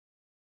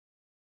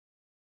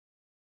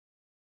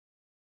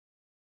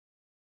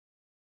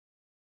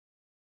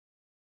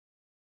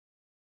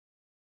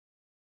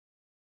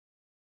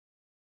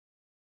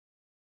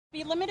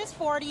Speed limit is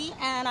 40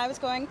 and I was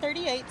going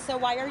 38, so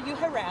why are you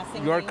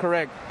harassing me? You're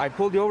correct. I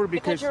pulled you over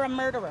because you're a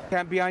murderer. You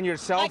can't be on your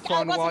cell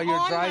phone while you're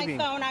driving. I wasn't on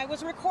my phone. I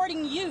was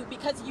recording you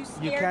because you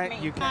scared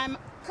me. I'm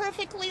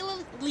perfectly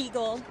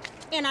legal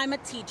and I'm a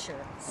teacher.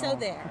 So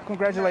there.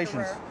 Congratulations.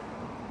 Murderer.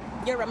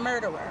 You're a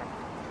murderer.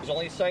 He's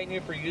only citing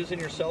you for using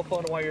your cell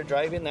phone while you're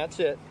driving. That's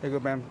it. There you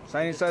go, ma'am.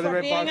 Sign inside the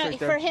red box right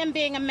there. For him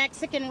being a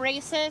Mexican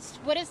racist.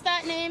 What is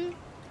that name?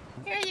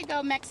 Here you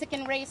go,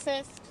 Mexican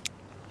racist.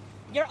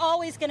 You're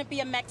always going to be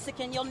a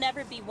Mexican. You'll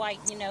never be white.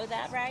 You know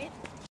that, right?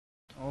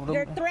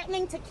 You're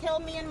threatening to kill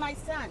me and my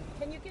son.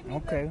 Can you give me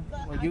the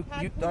well,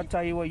 I'll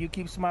tell you what, you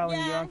keep smiling.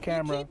 You're on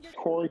camera.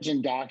 Records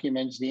and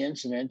documents the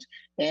incident,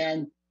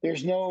 and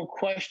there's no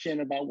question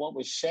about what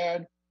was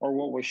said or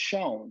what was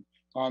shown.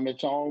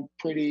 It's all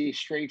pretty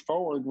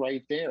straightforward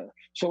right there.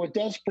 So it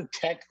does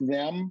protect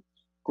them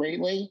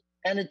greatly,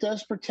 and it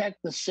does protect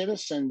the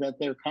citizen that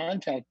they're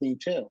contacting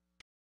too.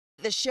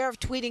 The sheriff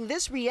tweeting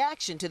this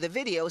reaction to the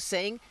video,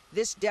 saying,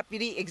 "This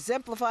deputy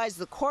exemplifies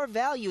the core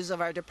values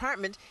of our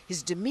department.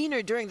 His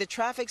demeanor during the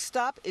traffic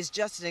stop is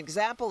just an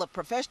example of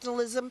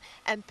professionalism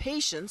and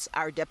patience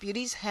our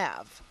deputies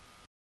have."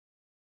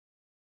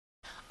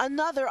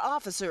 Another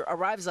officer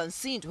arrives on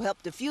scene to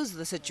help defuse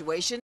the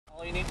situation.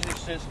 All you need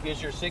to do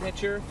is your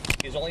signature.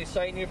 He's only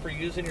citing you for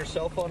using your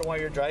cell phone while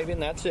you're driving.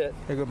 That's it.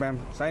 There you go,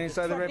 ma'am. Sign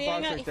inside the red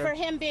box right there. For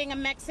him being a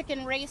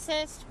Mexican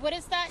racist. What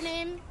is that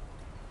name?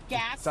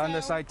 It's on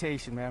the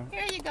citation, ma'am.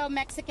 Here you go,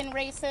 Mexican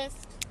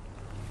racist.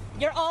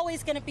 You're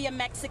always going to be a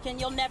Mexican.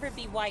 You'll never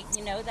be white.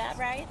 You know that,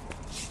 right?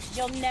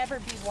 You'll never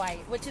be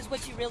white, which is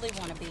what you really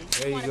want to be.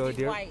 There you go,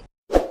 dear. White.